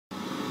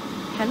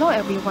Hello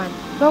everyone,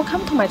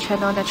 welcome to my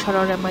channel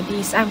Natural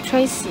Remedies. I'm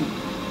Tracy.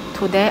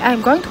 Today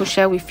I'm going to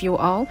share with you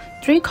all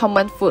 3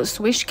 common foods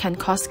which can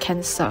cause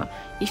cancer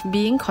if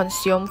being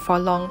consumed for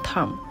long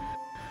term.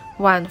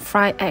 1.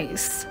 Fried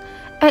eggs.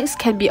 Eggs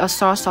can be a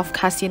source of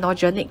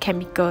carcinogenic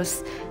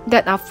chemicals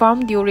that are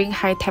formed during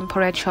high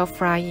temperature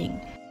frying.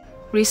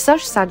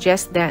 Research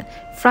suggests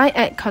that fried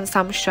egg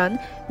consumption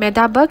may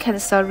double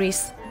cancer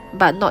risk,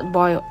 but not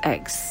boiled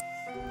eggs.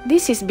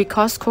 This is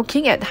because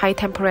cooking at high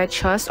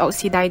temperatures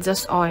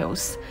oxidizes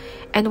oils,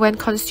 and when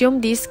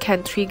consumed this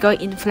can trigger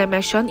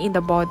inflammation in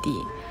the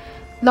body.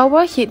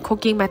 Lower heat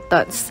cooking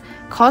methods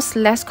cause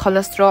less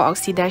cholesterol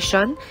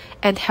oxidation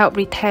and help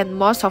retain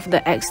most of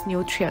the egg's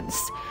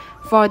nutrients.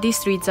 For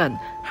this reason,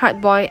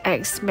 hard-boiled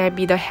eggs may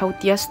be the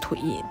healthiest to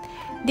eat.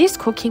 This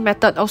cooking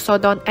method also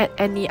don't add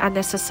any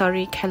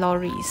unnecessary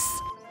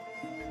calories.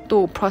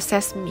 2.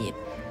 Processed meat.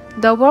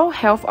 The World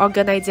Health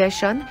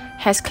Organization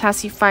has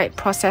classified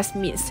processed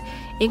meats,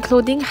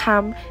 including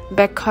ham,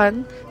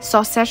 bacon,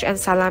 sausage, and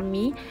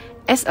salami,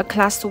 as a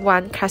Class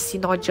 1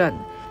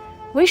 carcinogen,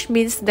 which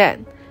means that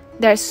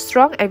there is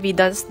strong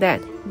evidence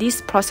that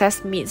these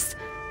processed meats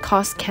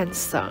cause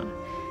cancer.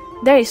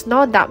 There is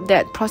no doubt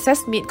that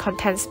processed meat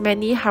contains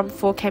many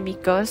harmful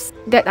chemicals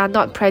that are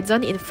not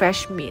present in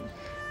fresh meat.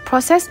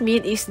 Processed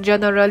meat is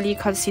generally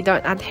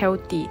considered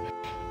unhealthy.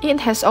 It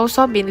has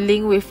also been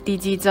linked with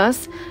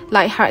diseases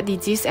like heart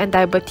disease and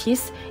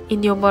diabetes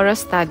in numerous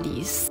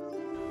studies.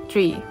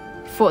 3.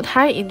 Food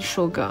high in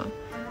sugar.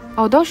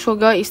 Although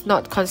sugar is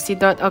not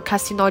considered a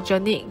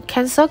carcinogenic,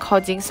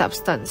 cancer-causing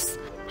substance,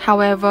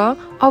 however,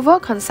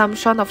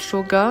 overconsumption of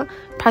sugar,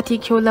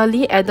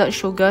 particularly added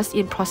sugars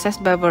in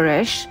processed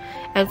beverages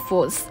and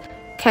foods,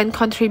 can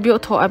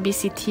contribute to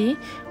obesity,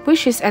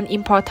 which is an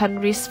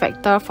important risk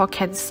factor for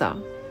cancer.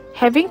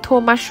 Having too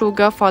much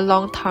sugar for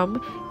long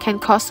term can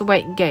cause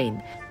weight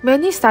gain.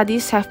 Many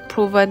studies have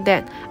proven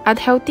that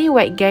unhealthy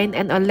weight gain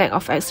and a lack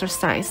of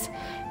exercise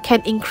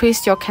can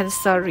increase your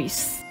cancer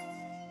risk.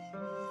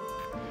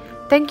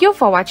 Thank you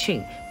for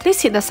watching.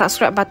 Please hit the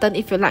subscribe button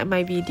if you like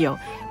my video.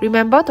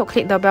 Remember to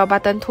click the bell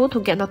button too to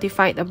get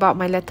notified about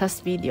my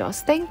latest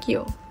videos. Thank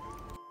you.